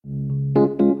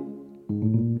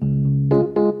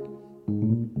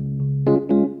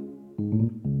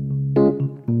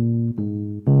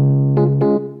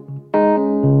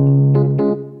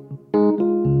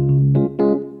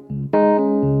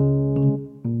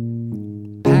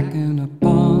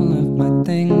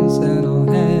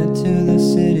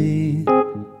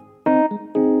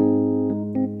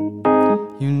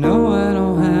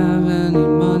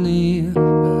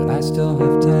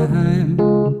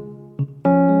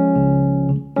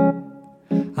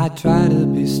I try to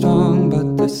be strong,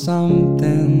 but there's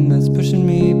something that's pushing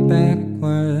me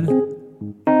backward.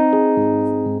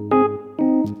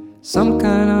 Some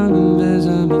kind of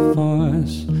invisible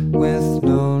force with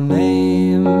no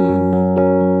name.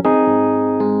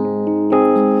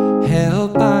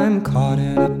 Help, I'm caught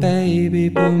in a baby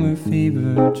boomer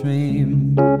fever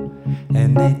dream,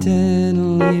 and they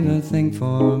didn't leave a thing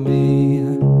for me.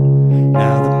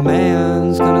 Now the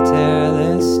man's gonna tear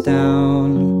this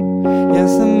down.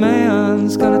 Yes, the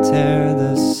man's gonna tear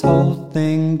this whole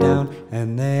thing down,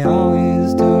 and they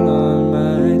always do it on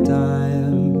my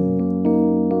dime.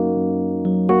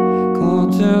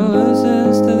 Culture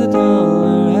loses to the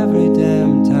dollar every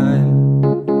damn time.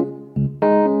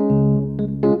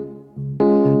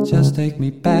 Just take me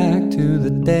back to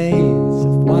the days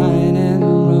of wine and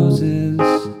roses.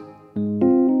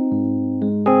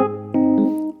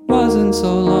 Wasn't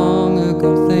so long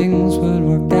ago things would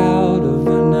work out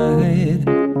overnight.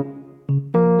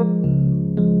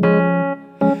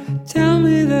 Tell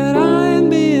me that I'm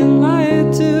being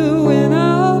lied to and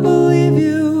I'll believe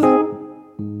you.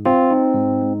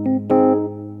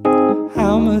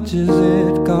 How much is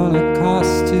it gonna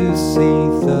cost to see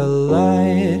the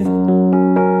light?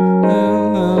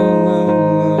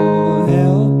 Oh,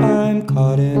 help, I'm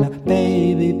caught in a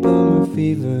baby boomer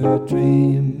fever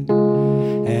dream,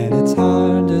 and it's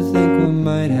hard to think what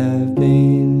might have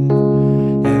been.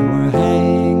 And we're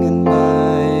hanging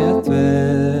by a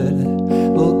thread.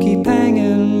 We'll keep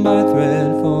hanging by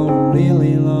thread for a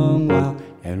really long while.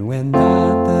 And when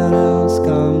nothing else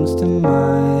comes to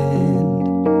mind,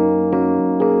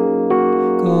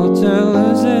 culture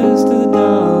loses to the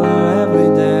dollar every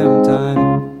damn time.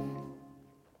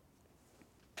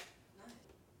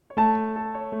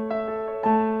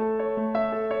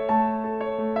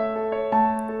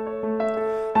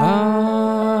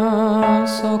 Ah,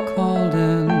 so cold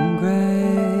and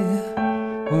gray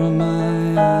were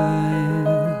my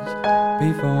eyes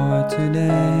before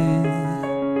today.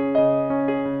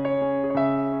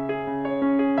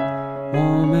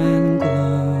 Warm and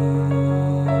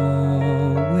glowing.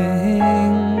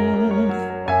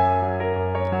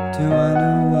 Do I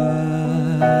know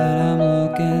what I'm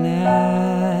looking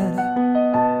at?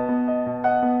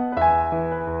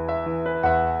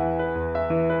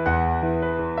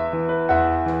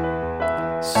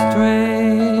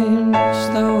 Strange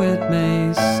though it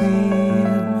may seem,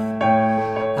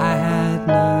 I had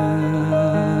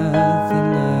nothing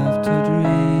left to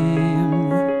dream.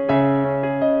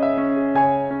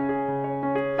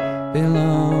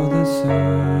 Below the surface,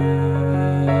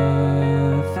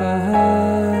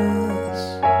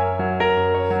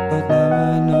 but now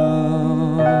I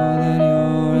know that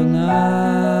you're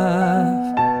enough.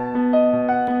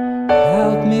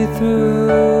 Help me through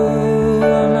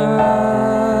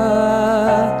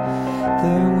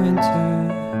winter.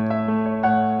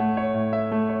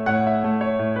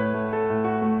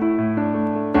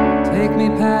 Take me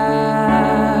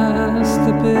past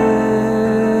the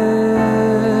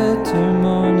bitter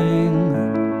morning.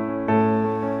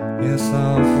 Yes,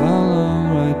 I'll follow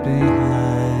right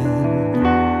behind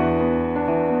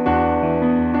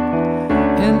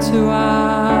into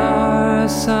our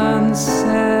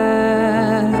sunset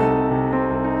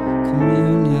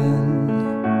communion.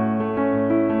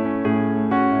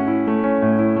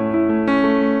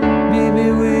 Maybe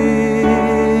we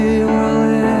will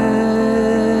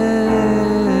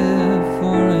live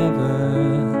forever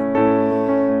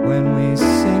when we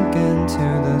sink into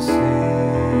the sea.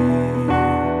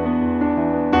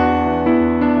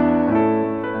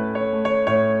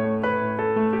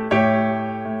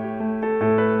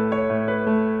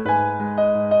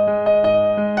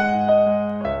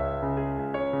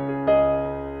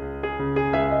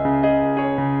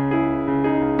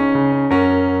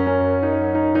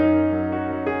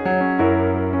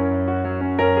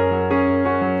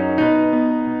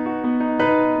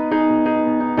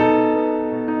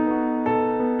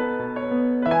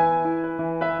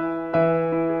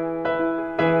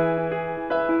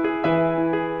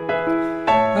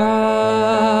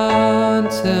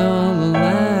 Until the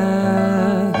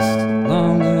last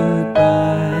long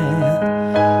goodbye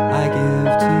I give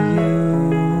to you.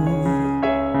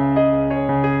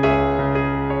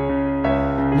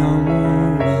 No more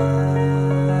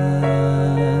running.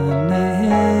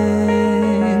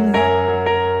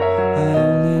 I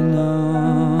only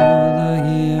know the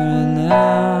here and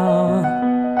now.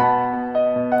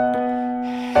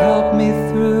 Help me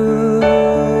through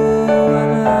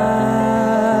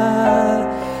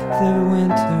the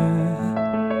winter.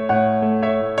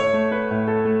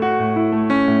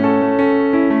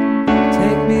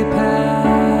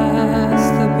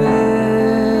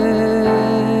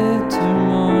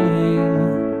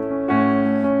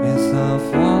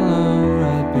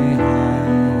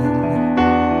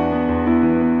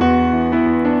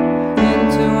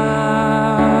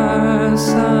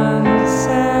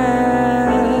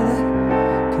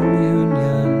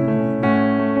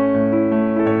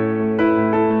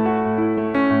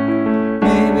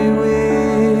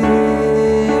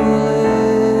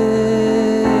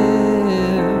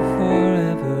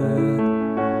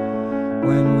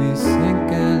 when we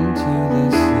sink into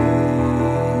the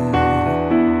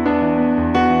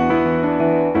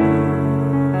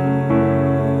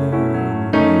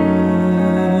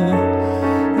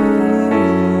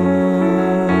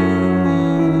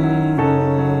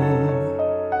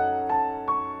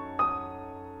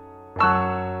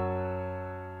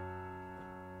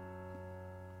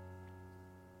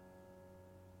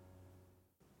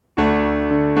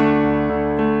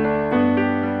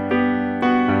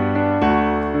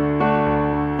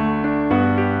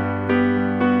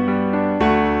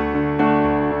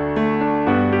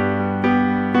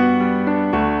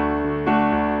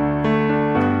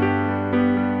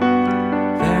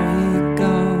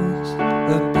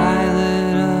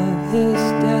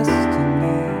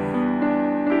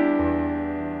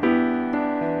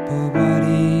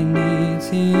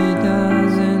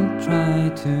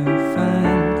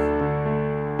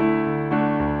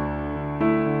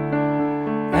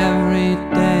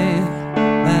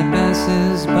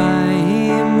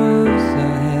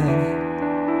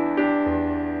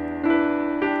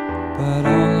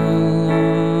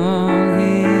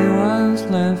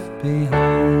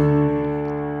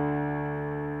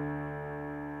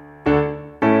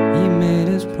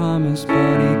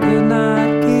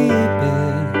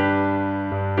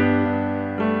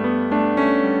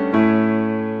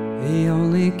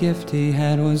he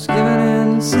had was given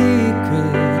in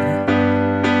secret.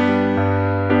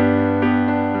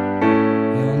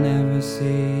 You'll never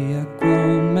see a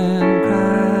grown man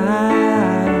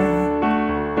cry.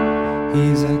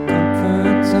 He's a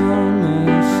comfort zone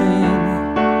machine.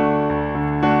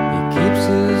 He keeps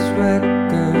his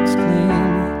records clean.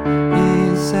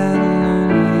 He's sad and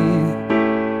lonely.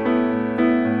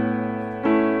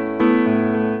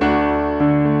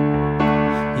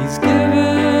 He's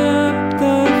given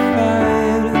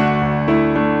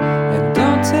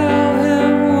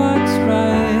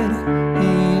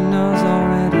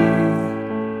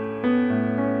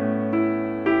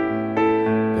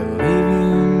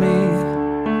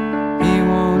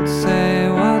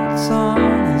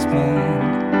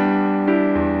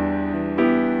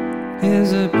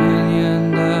his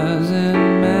opinion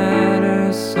doesn't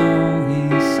matter, so he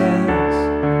says.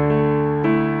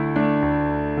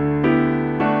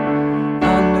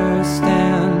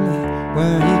 Understand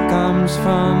where he comes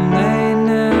from, they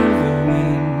never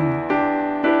win.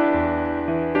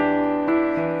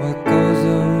 What goes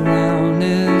around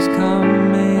is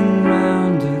coming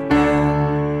round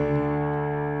again.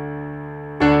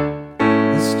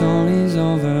 The story's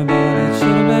over, but it should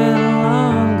have been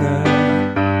longer.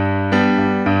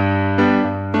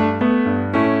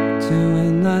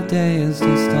 The day is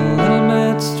just a little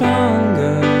bit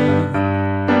stronger.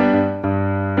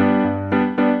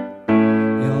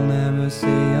 You'll never see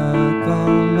a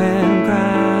grown man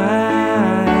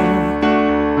cry.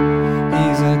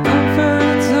 He's a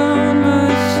comfort zone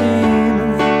machine.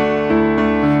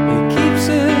 He keeps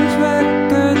his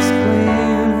records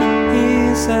clean.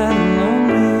 He's sad and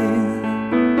lonely.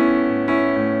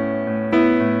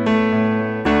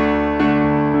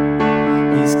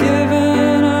 He's given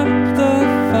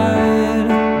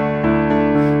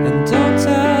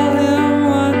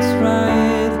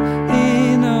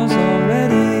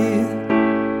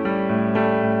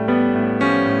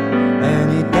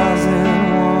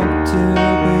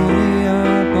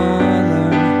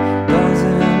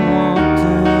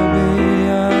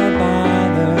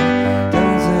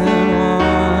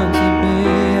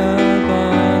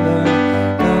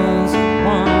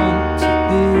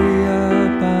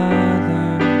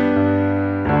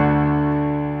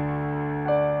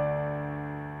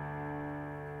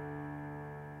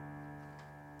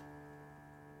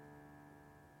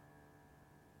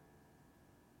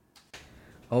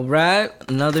All right,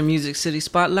 another Music City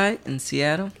Spotlight in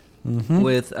Seattle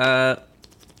with, what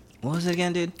was it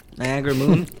again, dude? Niagara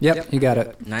Moon? Yep, you got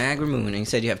it. Niagara Moon. And you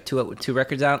said you have two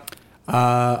records out?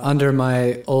 Under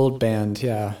my old band,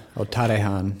 yeah,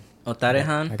 Otarehan.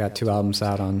 Otarehan? I got 2 albums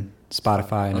out on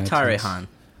Spotify and Otarehan.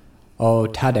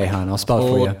 Otadehan. I'll spell it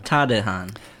for you.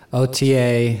 Otadehan.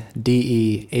 Otadehan.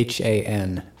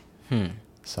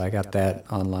 So I got that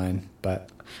online, but...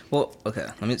 Well, okay,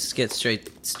 let me just get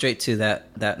straight to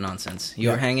that nonsense.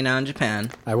 You were hanging out in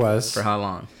Japan. I was. For how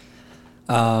long?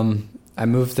 I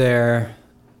moved there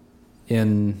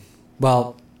I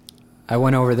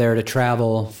went over there to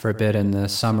travel for a bit in the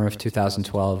summer of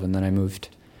 2012, and then I moved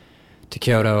to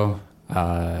Kyoto.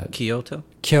 Kyoto?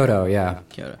 Kyoto, yeah.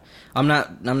 Kyoto. I'm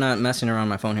not messing around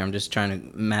my phone here. I'm just trying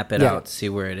to map it out to see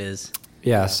where it is.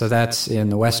 Yeah, so that's in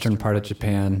the western part of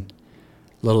Japan,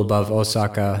 a little above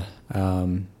Osaka.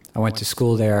 I went to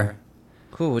school there.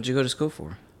 Cool. What'd you go to school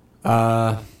for?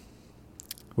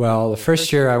 Well, the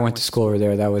first year I went to school over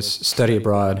there, that was study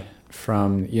abroad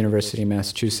from University of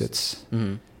Massachusetts.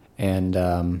 Mm-hmm.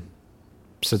 And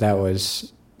so that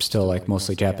was still like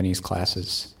mostly Japanese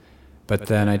classes. But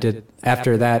then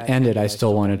after that ended, I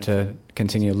still wanted to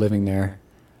continue living there,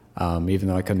 even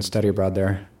though I couldn't study abroad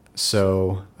there.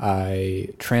 So I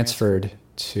transferred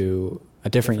to a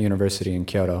different university in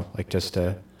Kyoto, like just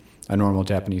a normal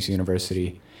Japanese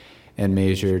university, and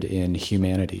majored in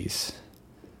humanities.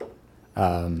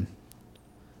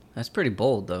 That's pretty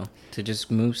bold, though, to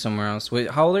just move somewhere else. Wait,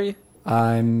 how old are you?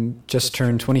 I'm just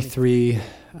turned 23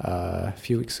 a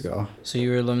few weeks ago. So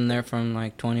you were living there from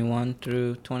like 21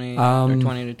 through 20, or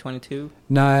 20 to 22?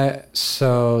 No,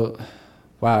 so,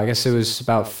 wow, I guess it was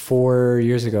about 4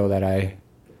 years ago that I,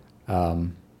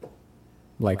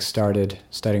 started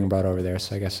studying abroad over there.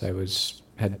 So I guess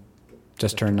had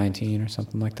just turned 19 or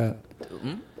something like that.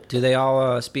 Do they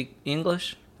all speak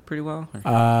English pretty well?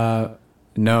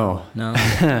 No. No?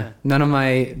 None of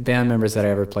my band members that I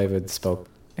ever played with spoke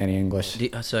any English.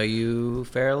 So are you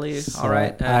fairly So all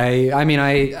right?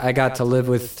 I got to live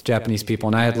with Japanese people,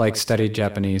 and I had studied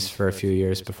Japanese for a few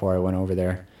years before I went over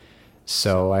there.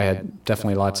 So I had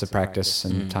definitely lots of practice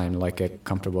and time to get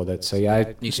comfortable with it. So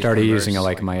yeah, I started using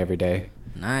it in my everyday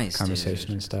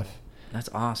conversation and stuff. That's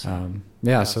awesome.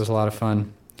 Yeah, so it was a lot of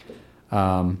fun.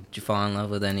 Did you fall in love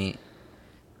with any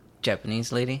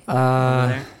Japanese lady over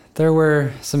there? There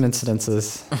were some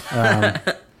incidences.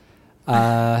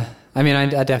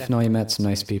 I definitely met some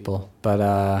nice people, but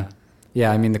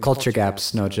the culture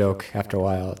gap's no joke. After a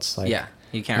while, it's yeah,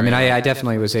 you can't. I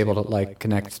definitely was able to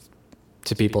connect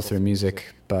to people through music,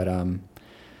 but I don't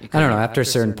know. After a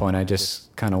certain point, I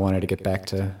just kind of wanted to get back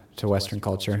to Western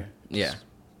culture. Yeah,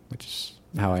 which is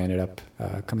how I ended up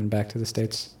coming back to the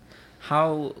States.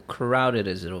 How crowded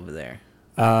is it over there?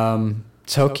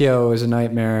 Tokyo is a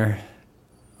nightmare.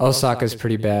 Osaka's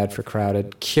pretty bad for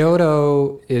crowded.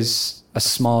 Kyoto is a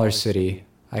smaller city.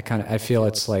 I feel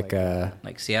it's like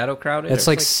Seattle crowded.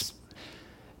 It's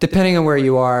depending on where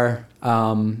you are.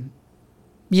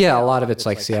 Yeah, a lot of it's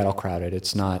like Seattle crowded.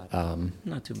 It's not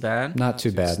not too bad. Not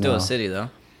too bad. Still no. a city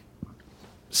though.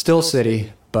 Still a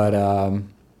city, but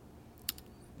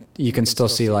you can still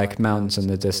see mountains in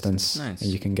the distance. Nice. And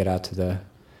you can get out to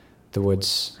the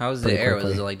woods. How's the air?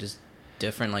 Was it just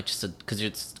different, because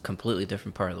it's a completely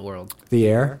different part of the world? The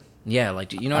air? Yeah,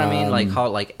 you know what I mean?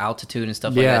 How altitude and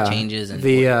stuff yeah, like that changes. And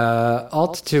the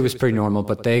altitude was pretty normal,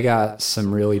 but they got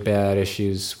some really bad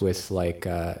issues with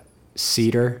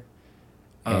cedar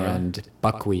and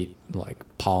buckwheat,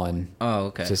 pollen. Oh,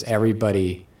 okay. It's just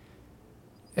everybody.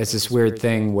 It's this weird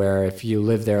thing where if you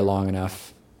live there long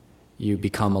enough, you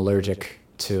become allergic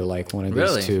to one of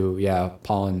these two,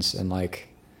 pollens, and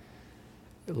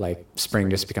spring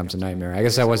just becomes a nightmare. I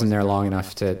guess I wasn't there long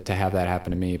enough to have that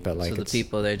happen to me, but so the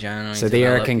people there generally. So the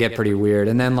air can get pretty weird,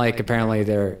 and then apparently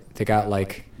they got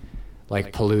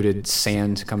polluted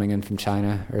sand coming in from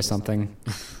China or something.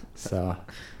 So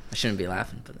I shouldn't be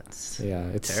laughing, but that's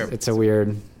terrible. It's a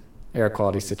weird air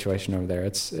quality situation over there.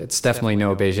 It's definitely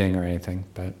no Beijing or anything,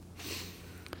 but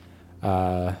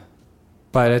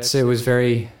it's a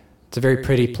very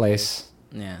pretty place.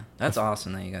 Yeah, that's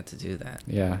awesome that you got to do that.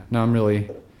 Yeah, no, I'm really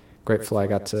grateful I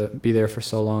got to be there for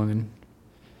so long and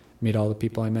meet all the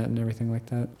people I met and everything like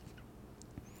that.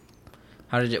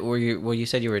 How did it? You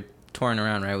said you were touring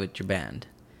around, right, with your band.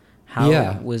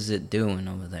 How was it doing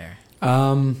over there?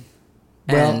 And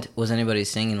was anybody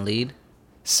singing lead?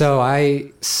 So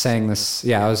I sang this.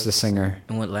 Yeah, I was the singer.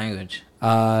 In what language?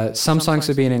 Some songs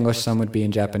would be in English, some would be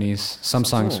in Japanese. Some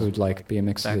songs would be a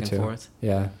mix back of the two. Back and forth.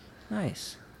 Yeah.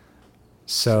 Nice.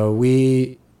 So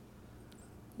we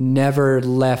never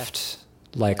left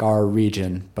our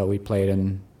region, but we played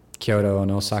in Kyoto and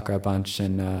Osaka a bunch,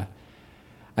 and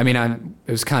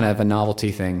it was kind of a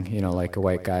novelty thing, a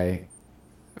white guy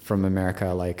from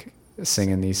America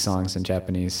singing these songs in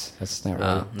Japanese. That's not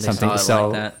really something.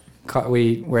 So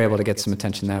we were able to get some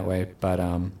attention that way, but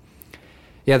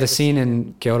the scene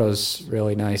in Kyoto is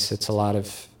really nice. It's a lot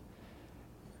of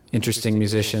interesting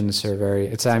musicians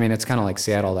it's kind of like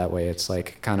Seattle that way. It's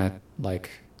kind of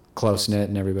close knit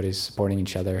and everybody's supporting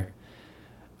each other.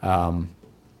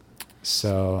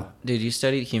 So Dude, you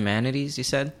studied humanities, you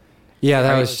said? Yeah,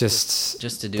 that was just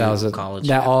to do college.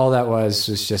 All that was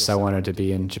just I wanted to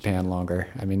be in Japan longer.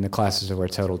 The classes were a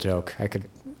total joke. I could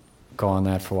go on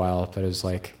that for a while, but it was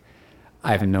I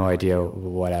have no idea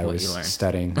what I was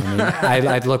studying.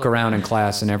 I'd look around in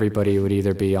class and everybody would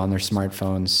either be on their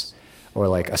smartphones or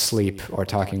asleep or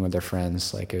talking with their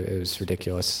friends. It was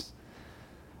ridiculous.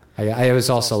 I was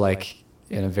also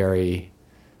in a very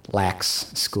lax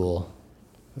school.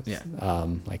 Yeah.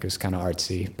 Like it was kind of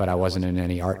artsy, but I wasn't in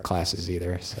any art classes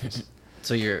either.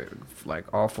 So you're like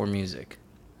all for music.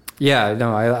 Yeah,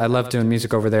 no, I love doing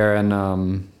music over there, and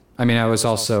I mean, I was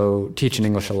also teaching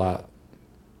English a lot.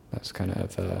 That's kind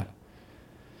of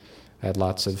I had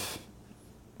lots of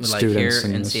students. Like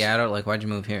here in Seattle, like why'd you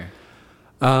move here?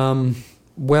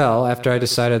 Well, after I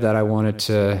decided that I wanted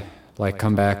to like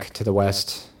come back to the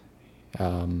West,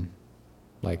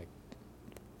 like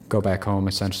go back home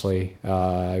essentially,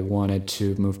 I wanted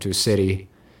to move to a city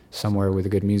somewhere with a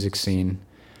good music scene.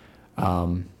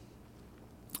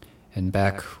 And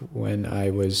back when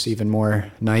I was even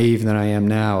more naive than I am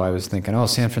now, I was thinking, oh,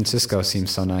 San Francisco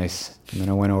seems so nice. And then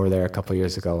I went over there a couple of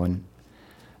years ago and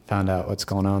found out what's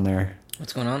going on there.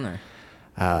 What's going on there?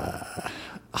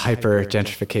 Hyper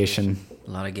gentrification.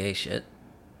 A lot of gay shit.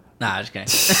 Nah, just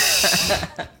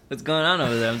kidding. What's going on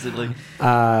over there? I'm simply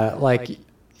like,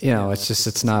 you know,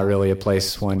 it's not really a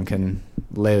place one can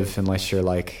live unless you're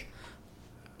like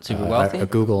super wealthy, a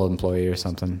Google employee or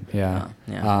something. Yeah.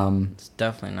 It's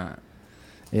definitely not.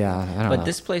 Yeah, I don't know. But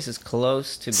this place is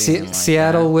close to being like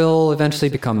Seattle that. will eventually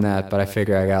become that, but I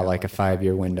figure I got like a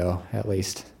 5-year window at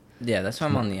least. Yeah, that's why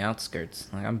I'm on the outskirts.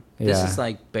 Like this is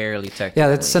like barely technically. Yeah,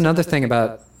 that's another thing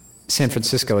about San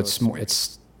Francisco.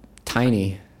 It's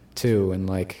tiny too, and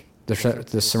like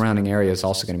the surrounding area is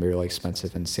also going to be really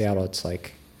expensive. In Seattle, it's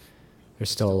like there's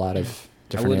still a lot of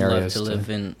different areas. I would love to live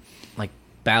in like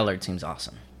Ballard. Seems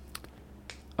awesome.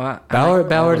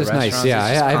 Ballard is nice. Yeah,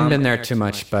 I haven't been there too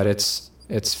much, but it's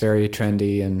very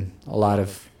trendy, and a lot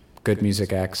of good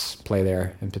music acts play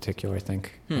there. In particular, I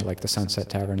think like the Sunset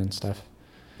Tavern and stuff.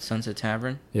 Sunset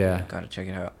Tavern? Yeah. Gotta check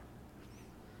it out.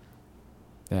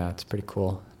 Yeah, it's pretty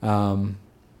cool.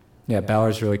 Yeah,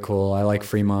 Ballard's really cool. I like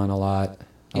Fremont a lot.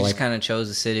 You just kind of chose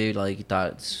a city, like you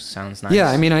thought it sounds nice? Yeah,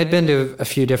 I mean, I'd been to a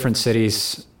few different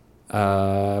cities.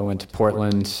 I went to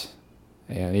Portland,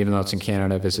 and even though it's in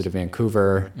Canada, I visited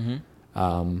Vancouver.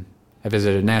 Mm-hmm. I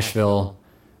visited Nashville,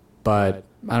 but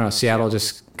I don't know, Seattle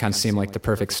just kind of seemed like the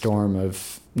perfect storm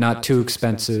of not too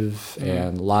expensive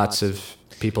and lots of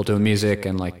people doing music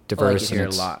and like diverse. I like it here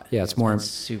a lot. Yeah, it's more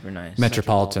super nice,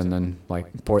 metropolitan than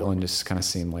like Portland. Just kind of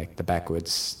seemed like the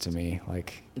backwoods to me.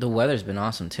 Like the weather's been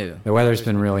awesome too. The weather's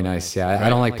been really nice. Yeah, I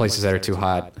don't like places that are too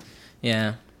hot.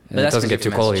 Yeah, but it doesn't get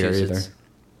too cold here either.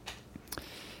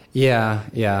 Yeah,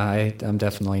 I'm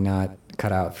definitely not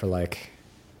cut out for like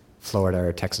Florida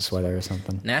or Texas weather or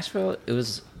something. Nashville, it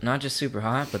was not just super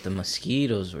hot, but the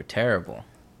mosquitoes were terrible.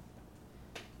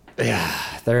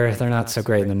 Yeah, they're not so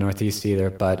great in the Northeast either.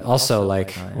 But also,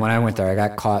 like when I went there, I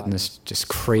got caught in this just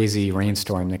crazy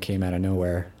rainstorm that came out of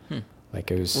nowhere. Like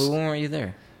it was. Well, when were you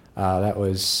there? That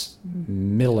was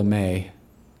middle of May.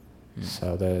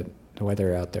 So the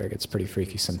weather out there gets pretty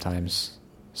freaky sometimes.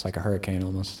 It's like a hurricane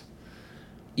almost.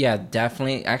 Yeah,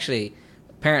 definitely. Actually,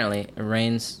 apparently, it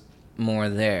rains more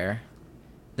there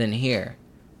than here,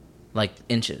 like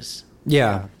inches.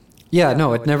 Yeah. Yeah,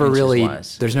 no, it never really,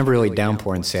 wise. There's never really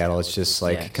downpour in Seattle. It's just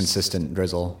like consistent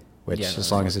drizzle, which as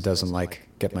long as it doesn't like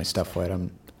get my stuff wet,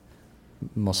 I'm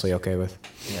mostly okay with.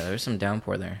 Yeah, there's some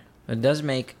downpour there. It does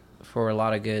make for a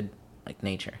lot of good, like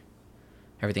nature.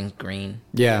 Everything's green.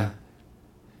 Yeah.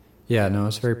 Yeah, no,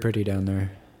 it's very pretty down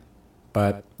there.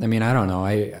 But, I mean, I don't know.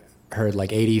 I heard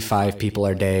like 85 people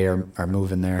a day are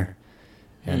moving there.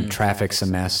 And traffic's a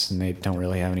mess, and they don't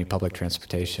really have any public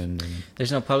transportation.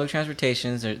 There's no public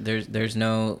transportation. There's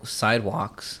no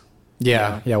sidewalks.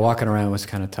 Yeah, walking around was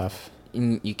kind of tough.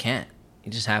 You can't.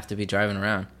 You just have to be driving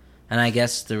around. And I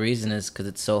guess the reason is because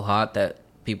it's so hot that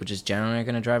people just generally are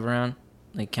going to drive around.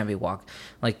 Like, can't be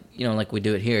like we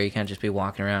do it here. You can't just be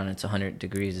walking around. It's 100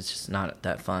 degrees. It's just not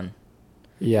that fun.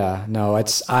 Yeah, no,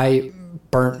 I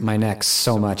burnt my neck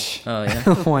so much. Oh,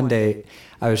 yeah? One day,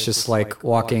 I was just like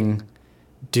walking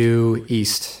due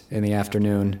east in the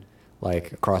afternoon,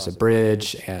 like across a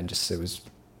bridge, and just it was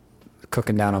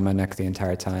cooking down on my neck the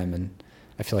entire time, and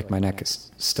I feel like my neck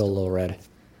is still a little red.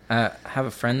 I have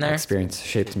a friend there. That experience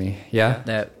shaped me. Yeah,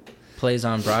 that plays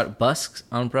on busks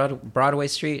on Broadway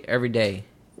Street every day.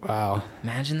 Wow,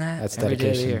 imagine that. That's every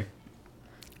dedication. Day of the year.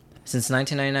 Since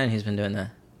 1999, he's been doing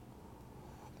that.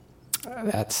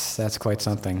 That's quite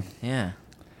something. Yeah.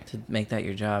 To make that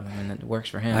your job. I mean, it works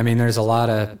for him. I mean, there's a lot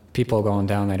of people going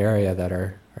down that area that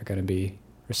are going to be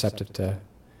receptive to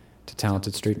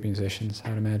talented street musicians, I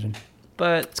would imagine.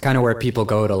 But it's kind of where people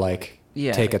go to like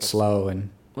take it slow and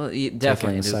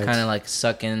definitely to kind of like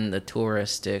suck in the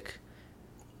touristic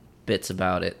bits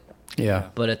about it. Yeah.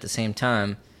 But at the same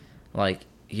time, like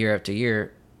year after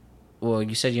year, well,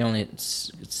 you said you only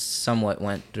somewhat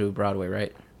went through Broadway,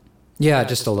 right? Yeah,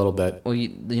 just a little bit. Well, you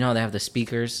know they have the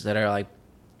speakers that are like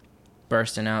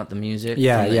bursting out the music.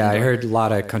 Yeah, from the yeah. I indoor. heard a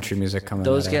lot of country music coming.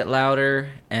 Those out get of- louder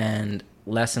and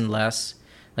less.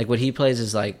 Like what he plays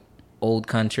is like old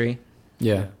country,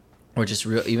 Yeah. or just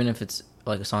real. Even if it's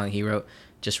like a song that he wrote,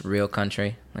 just real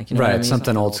country. Like you know Right. what I mean?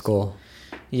 Something old school.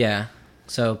 Yeah.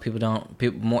 So people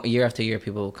more year after year,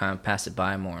 people kind of pass it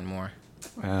by more and more,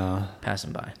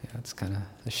 passing by. Yeah, it's kind of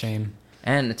a shame.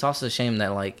 And it's also a shame that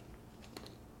like,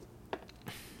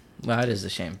 well, it is a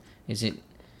shame.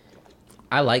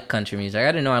 I like country music. I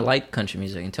didn't know I liked country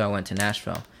music until I went to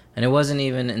Nashville, and it wasn't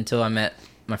even until I met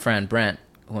my friend Brent,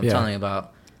 who I'm Yeah. telling you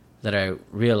about, that I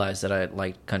realized that I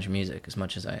liked country music as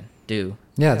much as I do.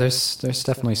 Yeah, there's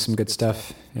definitely some good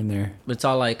stuff in there. But it's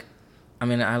all like, I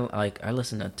mean, I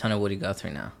listen to a ton of Woody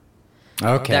Guthrie now.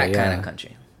 Okay, That yeah. kind of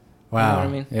country. Wow. You know what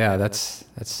I mean? Yeah, that's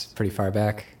pretty far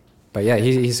back. But yeah,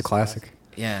 he's a classic.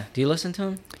 Yeah. Do you listen to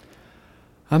him?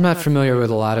 I'm not familiar with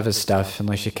a lot of his stuff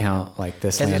unless you count like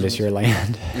This Has Land his- Is Your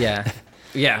Land. Yeah.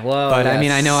 Yeah. Well. But I mean,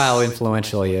 yes. I know how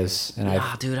influential he is, and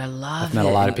Ah, dude, I love I've met a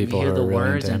it. lot of You people hear who the are really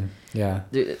words into and him. Yeah.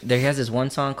 there he has this one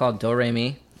song called Do Re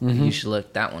Mi. Mhm. You should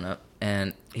look that one up.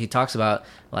 And he talks about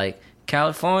like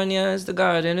California is the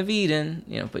Garden of Eden,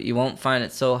 you know, but you won't find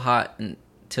it so hot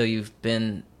until you've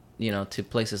been, you know, to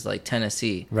places like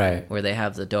Tennessee, Right. where they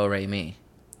have the Do Re Mi,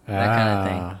 that kind of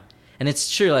thing. And it's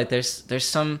true. Like there's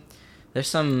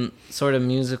some sort of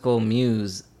musical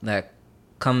muse that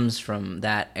comes from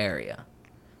that area.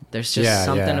 There's just Yeah,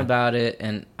 something yeah. about it,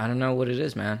 and I don't know what it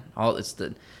is, man. It's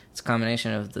a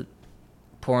combination of the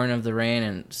pouring of the rain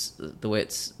and the way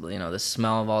it's, you know, the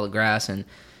smell of all the grass and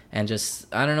just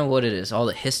I don't know what it is. All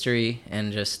the history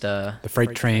and just The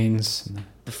freight trains.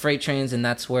 the freight trains, and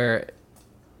that's where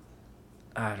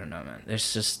I don't know, man.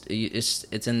 There's just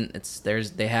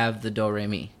they have the Do Re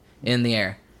Mi in the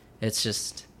air. It's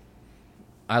just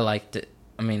I liked it.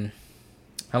 I mean,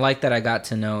 I like that I got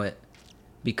to know it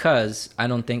because I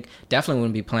don't think definitely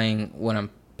wouldn't be playing when I'm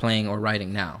playing or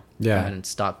writing now. Yeah. If I hadn't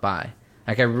stopped by.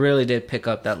 Like I really did pick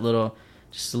up that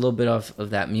just a little bit of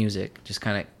that music. Just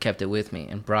kind of kept it with me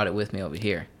and brought it with me over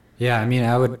here. Yeah, I mean,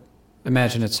 I would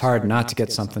imagine it's hard not to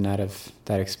get something out of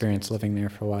that experience living there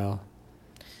for a while.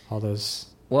 All those.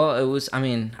 Well, it was. I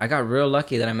mean, I got real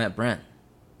lucky that I met Brent,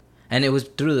 and it was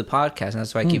through the podcast, and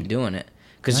that's why I keep doing it.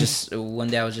 Because Nice. just one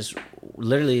day I was just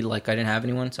literally like I didn't have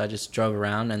anyone, so I just drove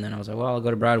around, and then I was like, well, I'll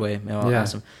go to Broadway. Maybe I'll Yeah.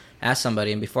 ask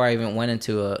somebody. And before I even went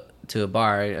into a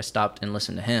bar, I stopped and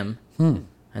listened to him, and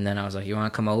then I was like, you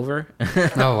want to come over?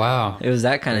 Oh, wow. It was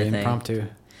that kind Very of thing. impromptu.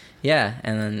 Yeah,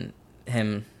 and then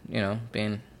him, you know,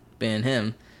 being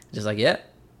him, just like that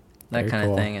Very kind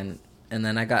cool. of thing, and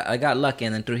then I got lucky,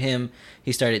 and then through him,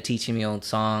 he started teaching me old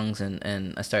songs, and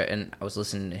I was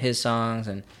listening to his songs,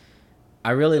 and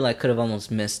I really like could have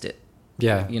almost missed it,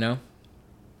 Yeah. you know,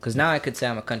 because now I could say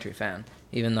I'm a country fan,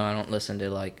 even though I don't listen to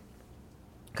like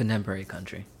contemporary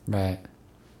country. Right.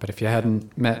 But if you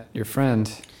hadn't met your friend,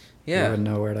 you Yeah, wouldn't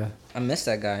know where to. I miss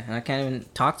that guy, and I can't even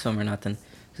talk to him or nothing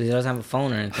because he doesn't have a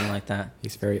phone or anything like that.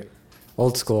 He's very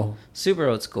old school. Super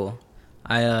old school.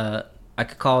 I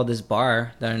could call this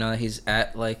bar that I know that he's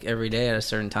at like every day at a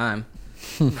certain time.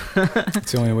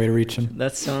 It's the only way to reach him.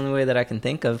 That's the only way that I can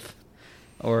think of,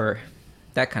 or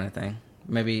that kind of thing.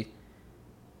 Maybe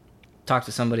talk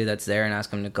to somebody that's there and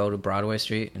ask him to go to Broadway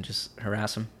Street and just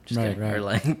harass him, just Right, right. or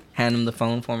like hand him the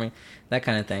phone for me, that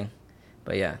kind of thing.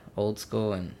 But yeah, old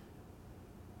school. And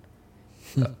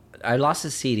I lost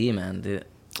a CD, man.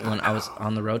 When I was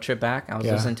on the road trip back, I was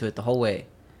Yeah. listening to it the whole way,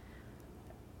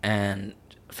 and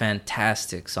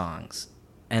fantastic songs.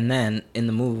 And then in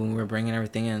the move when we were bringing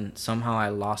everything in, somehow I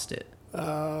lost it.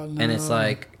 No. And it's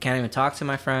like, can't even talk to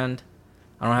my friend.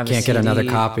 I don't have Can't a get CD. another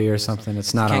copy or something.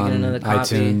 It's not Can't get on another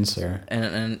copy. iTunes or.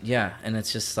 And yeah, and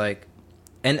it's just like,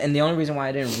 and the only reason why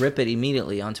I didn't rip it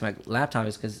immediately onto my laptop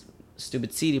is because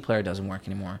stupid CD player doesn't work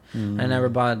anymore. I never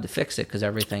bothered to fix it because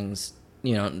everything's,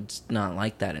 you know, it's not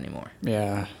like that anymore.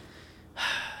 Yeah.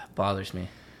 Bothers me.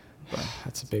 But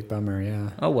That's a big bummer. Yeah.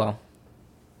 oh well.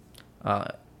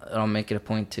 I'll make it a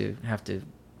point to have to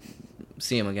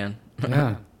see him again.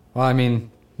 Yeah. Well, I mean,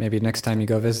 maybe next time you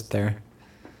go visit there.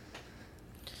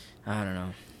 I don't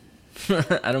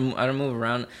know. I don't move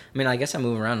around. I mean, I guess I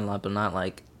move around a lot, but not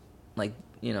like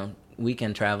you know,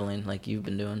 weekend traveling like you've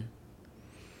been doing.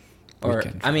 Or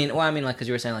Weekend I mean, like because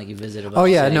you were saying like you visited. A bunch Oh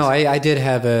of yeah, cities. no, I did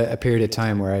have a period of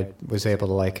time where I was able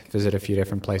to like visit a few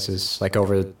different places, like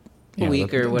over A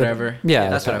week or whatever. Yeah,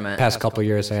 That's the what I meant. Past couple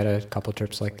years, I had a couple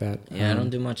trips like that. Yeah, I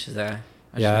don't do much of that.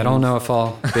 Yeah, I don't know if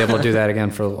I'll be able to do that again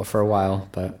for a while,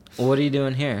 but. Well, what are you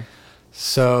doing here?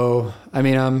 So, I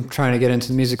mean, I'm trying to get into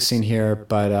the music scene here,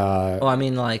 but Oh, I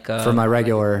mean like for my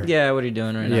regular. Yeah, what are you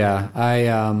doing right now?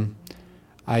 Yeah,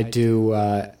 I do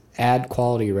ad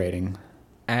quality rating.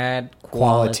 Ad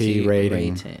Quality quality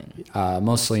rating. rating.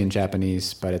 Mostly in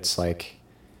Japanese, but it's like,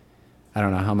 I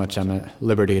don't know how much I'm at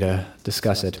liberty to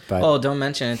discuss it, but Oh, don't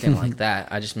mention anything like that.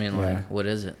 I just mean, like, Yeah. what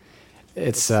is it?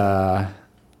 it's, I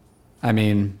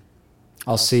mean,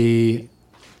 I'll see,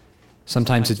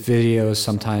 sometimes it's videos,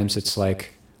 sometimes it's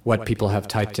like what people have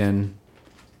typed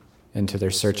into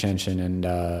their search engine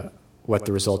and what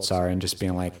the results are, and just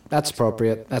being like, that's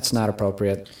appropriate, that's not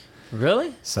appropriate.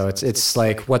 Really? So it's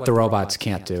like what the robots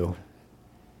can't do.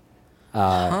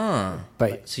 Huh.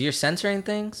 But So you're censoring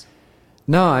things?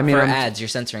 no, I mean, For I'm- ads, you're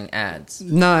censoring ads.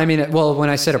 no, I mean, well, when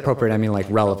I said appropriate, I mean like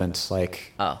relevant,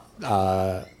 like Oh.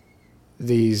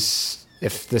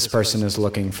 if this person is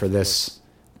looking for this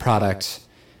product,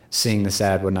 seeing this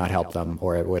ad would not help them,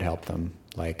 or it would help them.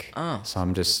 Like, Oh. so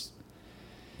I'm just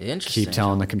Interesting. keep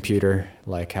telling the computer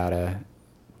like how to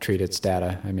treat its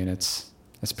data. I mean, it's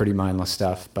pretty mindless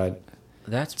stuff, but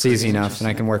That's it's easy pretty enough, and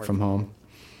I can work from home.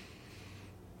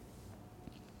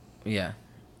 Yeah.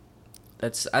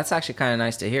 That's actually kind of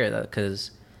nice to hear, though,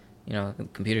 because, you know,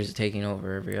 computers are taking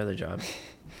over every other job.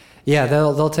 Yeah,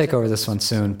 they'll take over this one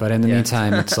soon, but in the Yeah.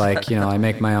 meantime, it's like, you know, I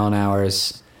make my own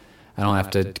hours. I don't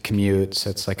have to commute, so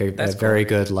it's like a That's very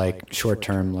cool. good, like,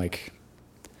 short-term, like,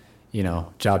 you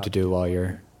know, job to do while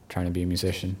you're trying to be a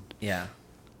musician. Yeah.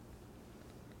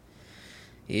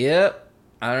 Yep.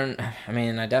 I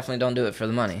mean, I definitely don't do it for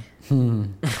the money.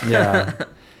 Yeah.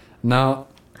 No,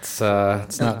 it's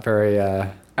not very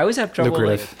I always have trouble.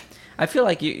 lucrative. Like, I feel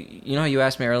like you know, you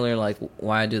asked me earlier, like,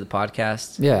 why I do the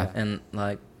podcast. Yeah. And,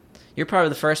 like, you're probably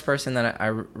the first person that I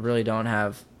really don't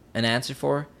have an answer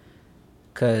for.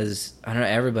 Because, I don't know,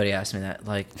 everybody asked me that.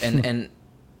 Like, and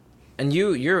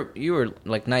you were,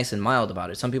 like, nice and mild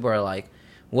about it. Some people are like,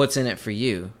 what's in it for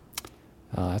you?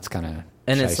 That's kind of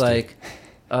And it's like,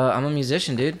 I'm a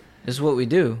musician, dude. This is what we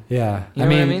do. yeah. You know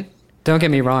what I mean? Don't get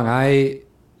me wrong.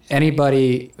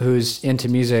 Anybody who's into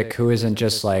music who isn't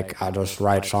just like, I just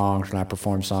write songs and I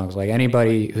perform songs, like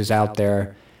anybody who's out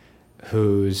there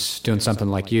who's doing something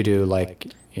like you do, like,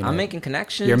 you know, I'm making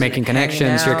connections. you're making hanging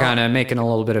connections. You're out, kind of making a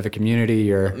little bit of a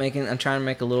community. I'm trying to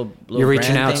make a little You're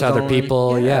reaching brand out thing to other going.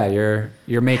 people. Yeah, you're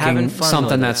Having making fun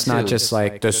something with it, that's not too. just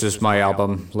like, this is my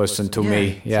album, listen to Yeah, me.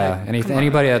 it's Yeah, like, come on.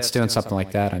 anybody that's doing something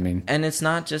like that, I mean, And it's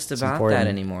not just about important. that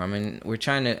anymore. I mean, we're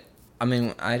trying to. I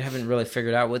mean, I haven't really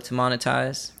figured out what to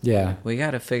monetize. yeah. We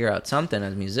got to figure out something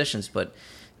as musicians, but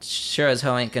sure as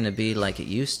hell ain't gonna be like it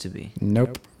used to be.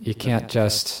 Nope. You can't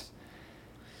just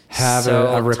have Sell a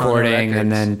ton a of recording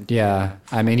and records. then, yeah.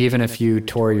 I mean, even if you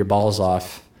tore your balls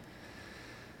off,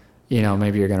 you know,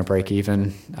 maybe you're going to break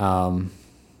even.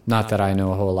 Not that I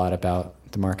know a whole lot about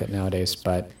the market nowadays,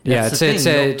 but yeah, That's the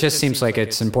thing, it just seems like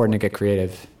it's important to get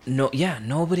creative. No, yeah,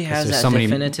 nobody 'Cause has there's that so many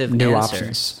definitive new answer.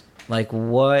 options. Like,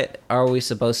 what are we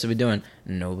supposed to be doing?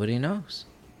 Nobody knows.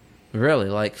 Really,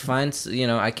 like, you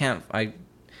know,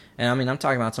 and I mean, I'm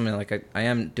talking about something like I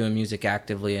am doing music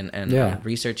actively and Yeah.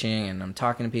 researching, and I'm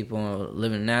talking to people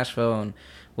living in Nashville and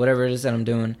whatever it is that I'm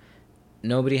doing.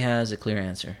 Nobody has a clear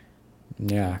answer.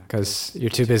 Yeah, because you're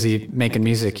too busy making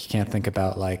music. You can't think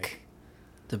about like,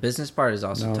 The business part is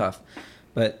also No. tough,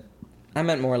 but I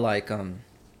meant more like,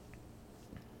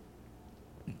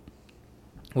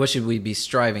 what should we be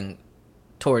striving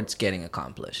towards getting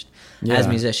accomplished Yeah. as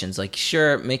musicians? Like,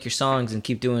 sure, make your songs and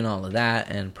keep doing all of that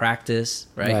and practice,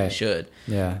 right? You Right. should,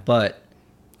 yeah, but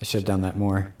I should have done that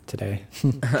more today.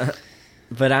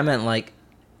 but I meant like,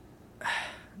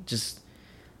 just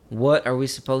what are we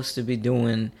supposed to be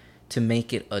doing to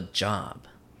make it a job?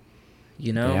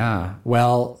 You know? Yeah.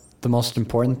 Well, the most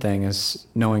important thing is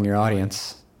knowing your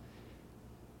audience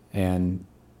and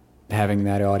having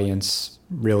that audience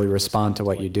really respond to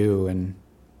what you do and,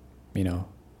 you know,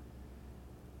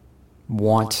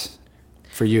 want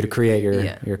for you to create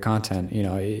your content. You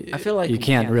know, I feel like you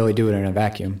can't really do it in a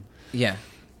vacuum. Yeah.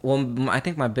 Well, I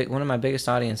think one of my biggest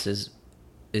audiences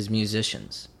is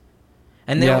musicians.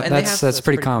 And That's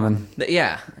pretty common.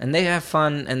 Yeah, and they have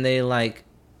fun and they like.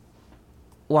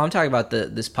 Well, I'm talking about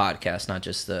this podcast,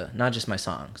 not just my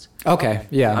songs. Okay.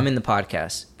 Yeah. I'm in the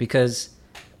podcast because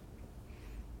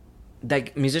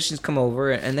like musicians come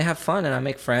over and they have fun and I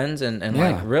make friends and Yeah.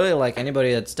 like really like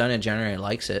anybody that's done it generally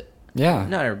likes it. yeah.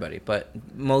 Not everybody, but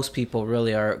most people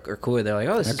really are cool. They're like,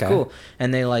 oh, this is Okay. cool,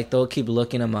 and they'll keep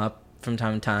looking them up from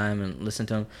time to time and listen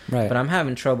to them. Right. But I'm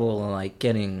having trouble like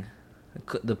getting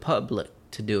the public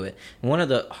to do it. And one of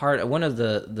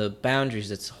the boundaries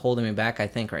that's holding me back, I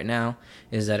think, right now,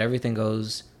 is that everything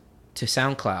goes to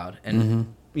SoundCloud, and Mm-hmm.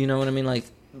 you know what I mean. Like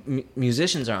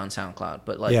musicians are on SoundCloud,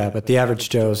 but like Yeah, but the average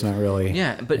Joe's not really.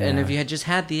 yeah, but and yeah. if you had just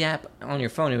had the app on your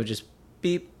phone, it would just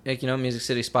beep, like, you know, Music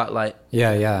City Spotlight,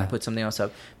 Yeah. put something else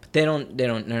up. But they're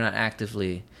not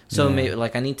actively. So Yeah. maybe,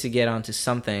 like, I need to get onto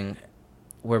something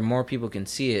where more people can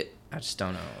see it. I just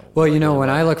don't know. Well, you know, when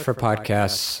I look for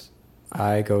podcasts,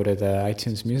 I go to the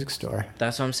iTunes Music Store.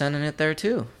 That's why I'm sending it there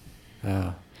too.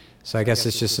 So I guess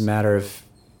it's just a matter of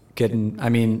getting. I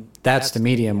mean, that's the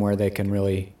medium where they can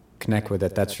really connect with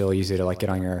it. That's really easy to like get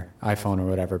on your iPhone or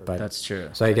whatever. But That's true.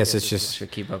 so I guess it's just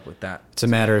Should keep up with that. it's a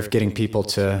matter of getting people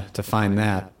to find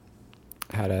that.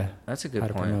 How to That's a good how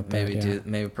to point. promote that,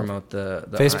 Maybe yeah. promote the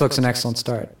Facebook's an excellent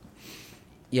start.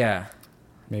 Yeah.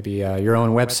 Maybe your own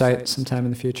website sometime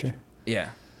in the future. Yeah.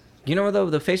 You know, though,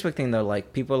 the Facebook thing, though,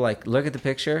 like, people, like, look at the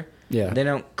picture. Yeah. They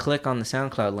don't click on the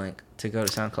SoundCloud link to go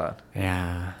to SoundCloud.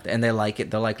 Yeah. And they like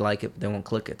it. They'll, like it, but they won't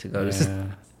click it to go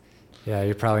to... Yeah,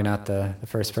 you're probably not the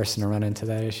first person to run into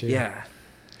that issue. Yeah.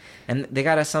 And they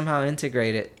got to somehow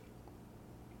integrate it.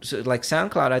 So, like,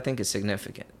 SoundCloud, I think, is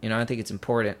significant. You know, I think it's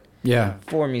important Yeah.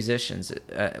 for musicians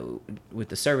with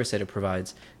the service that it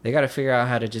provides. They got to figure out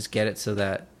how to just get it so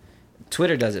that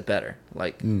Twitter does it better.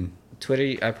 Like,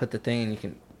 Twitter, I put the thing and you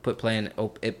can put play and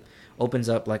it opens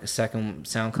up like a second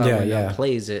SoundCloud window and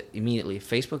plays it immediately.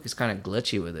 Facebook is kind of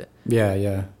glitchy with it.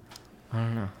 Yeah. I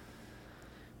don't know.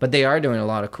 But they are doing a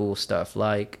lot of cool stuff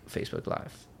like Facebook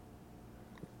Live.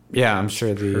 Yeah, I'm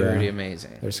sure Pretty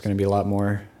amazing. there's going to be a lot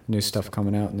more new stuff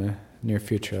coming out in the near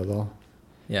future. They'll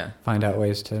find out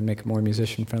ways to make it more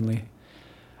musician friendly.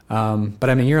 But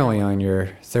I mean, you're only on your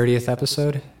 30th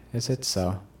episode, is it?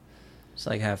 So it's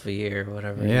like half a year or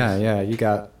whatever. Yeah. You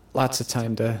got lots of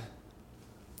time to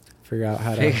figure out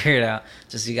how to figure it out.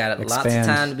 Just you got lots of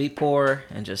time to be poor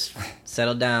and just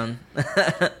settle down.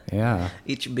 Yeah.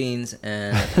 Eat your beans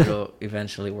and it'll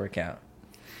eventually work out.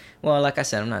 Well, like I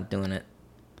said, I'm not doing it.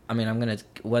 I mean, I'm gonna,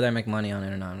 whether I make money on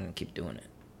it or not, I'm gonna keep doing it.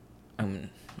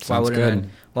 Sounds good.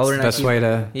 Why wouldn't that's the best way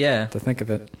to think of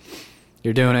it.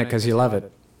 You're doing it because you love it.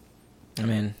 I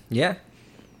mean, yeah.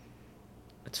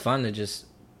 It's fun to just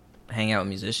hang out with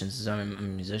musicians. I'm a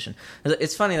musician.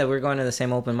 It's funny that we're going to the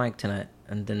same open mic tonight,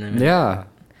 and then yeah.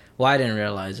 Well, I didn't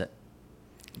realize it,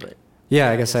 but yeah,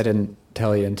 I guess I didn't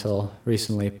tell you until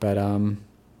recently, but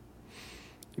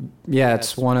yeah,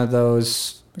 it's one of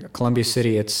those. Columbia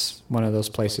City, it's one of those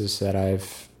places that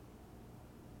I've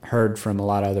heard from a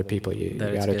lot of other people. You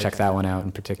got to check that one out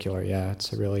in particular. Yeah,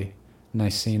 it's a really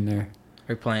nice scene there.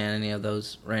 Are you playing any of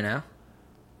those right now?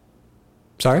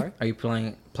 Sorry? Are you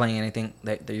playing anything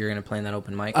that you're going to play in that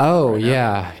open mic? Oh,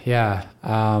 right yeah.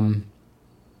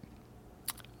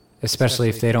 Especially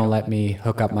if they don't let me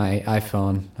hook up my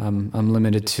iPhone. I'm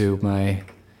limited to my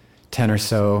 10 or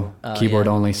so keyboard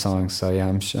only songs. So yeah,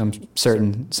 I'm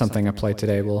certain something I play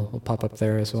today will pop up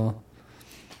there as well.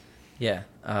 Yeah.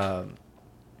 How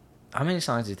many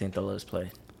songs do you think they'll let us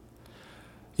play?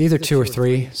 Either 2 or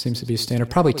 3 seems to be standard.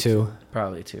 Probably 2.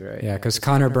 Probably 2, right? Yeah, because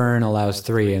Connor Byrne allows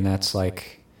 3, and that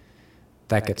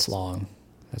gets long.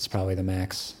 That's probably the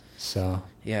max. So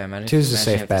yeah, imagine 2's a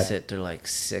safe bet. Sit through like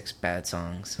 6 bad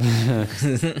songs.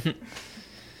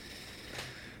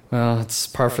 Well, it's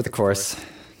par for the course.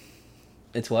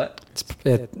 It's what?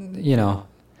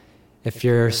 If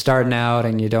you're starting out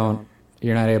and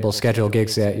you're not able to schedule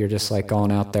gigs yet, you're just like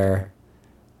going out there,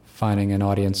 finding an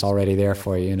audience already there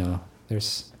for you.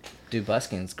 Dude,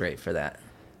 busking's great for that.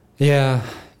 Yeah.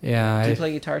 Do you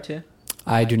play guitar too?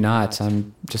 I do not.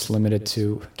 I'm just limited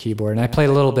to keyboard, and I play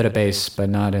a little bit of bass, but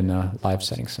not in a live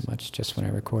setting so much. Just when I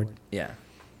record. Yeah.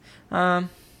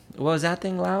 Was that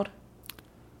thing loud?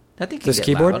 That thing can this get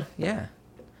keyboard? Loud. Yeah.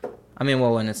 I mean,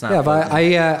 well, when it's not. Yeah, but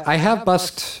I have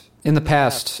busked in the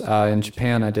past. In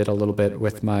Japan, I did a little bit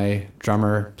with my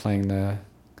drummer playing the,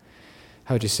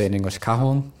 how would you say in English,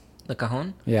 cajon? The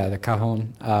cajon? Yeah, the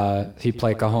cajon. He'd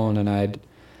play cajon, and I'd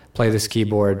play this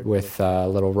keyboard with a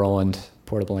little Roland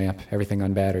portable amp, everything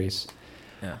on batteries.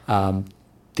 Yeah.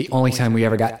 The only time we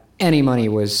ever got any money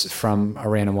was from a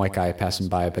random white guy passing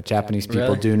by, but Japanese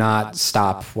people do not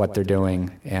stop what they're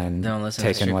doing and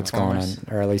take in what's going on,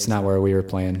 or at least not where we were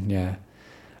playing. Yeah.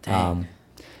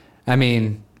 I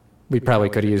mean, we probably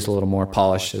could have used a little more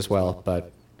polish as well,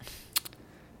 but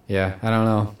yeah, I don't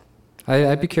know.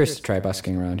 I'd be curious to try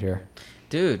busking around here.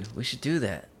 Dude, we should do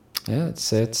that. Yeah,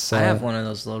 it's. I have one of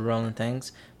those little rolling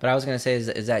things, but I was gonna say,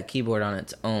 is that keyboard on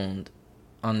its own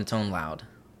loud?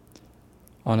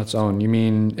 On its own, you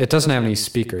mean it doesn't have any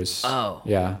speakers? Oh.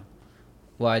 Yeah.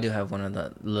 Well, I do have one of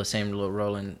the same little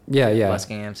rolling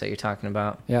busking amps that you're talking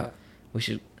about. Yeah. We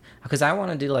should, because I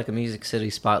want to do like a Music City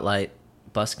Spotlight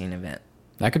busking event.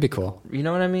 That could be cool. You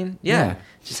know what I mean? Yeah.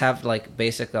 Just have like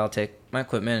basically, I'll take my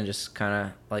equipment and just kind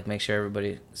of like make sure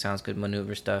everybody sounds good,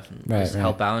 maneuver stuff, and just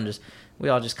help out, and we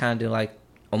all just kind of do like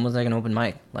almost like an open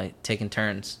mic, like taking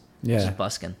turns, Yeah. just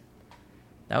busking.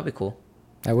 That would be cool.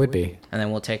 That would be. And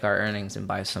then we'll take our earnings and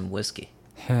buy some whiskey.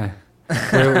 Huh.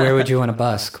 Where would you want to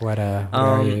busk? What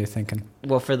are you thinking?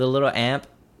 Well, for the little amp,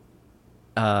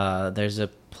 there's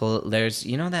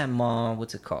you know that mall,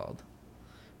 what's it called?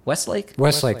 Westlake?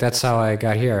 Westlake, that's how I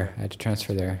got here. I had to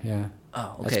transfer there, yeah.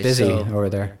 Oh, okay. It's busy so, over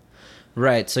there.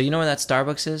 right. So you know where that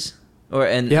Starbucks is? Where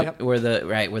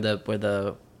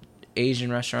the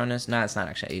Asian restaurant is? No, it's not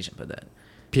actually Asian, but that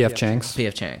P.F. Chang's?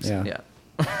 P.F. Chang's. Yeah.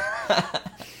 Yeah.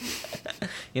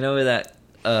 You know where that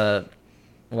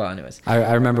well, anyways.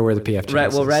 I remember where the P.F. Chang's Right,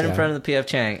 well, is, right in yeah. front of the P.F.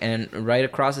 Chang, and right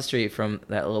across the street from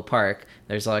that little park,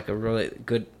 there's like a really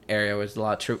good area where there's a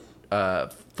lot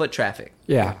of foot traffic.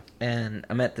 Yeah. And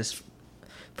I'm at this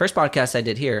first podcast I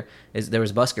did here. There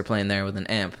was a busker playing there with an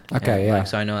amp. Okay, and, yeah. like,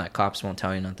 so I know that cops won't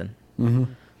tell you nothing. Mm-hmm.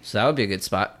 So that would be a good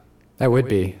spot. That would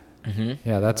be. Mm-hmm.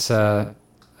 Yeah, that's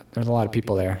there's a lot of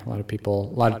people there. A lot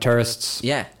of tourists.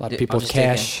 Yeah. A lot of Dude, people I'll with just take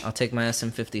cash. I'll take my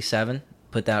SM57,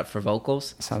 put that for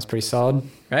vocals, Sounds pretty solid.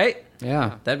 right?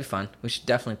 Yeah. That'd be fun. We should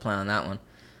definitely plan on that one.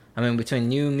 I mean,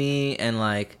 between you, me, and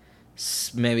like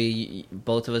maybe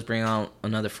both of us bring out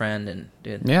another friend, and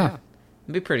dude, Yeah.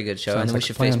 it'd be a pretty good show. Sounds And then like we a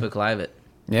should plan. Facebook Live it.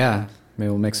 Yeah. Maybe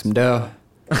we'll make some dough.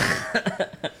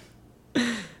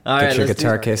 All right, your let's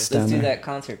guitar do, case let's down do there. that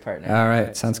concert part now. All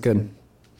right. Sounds good.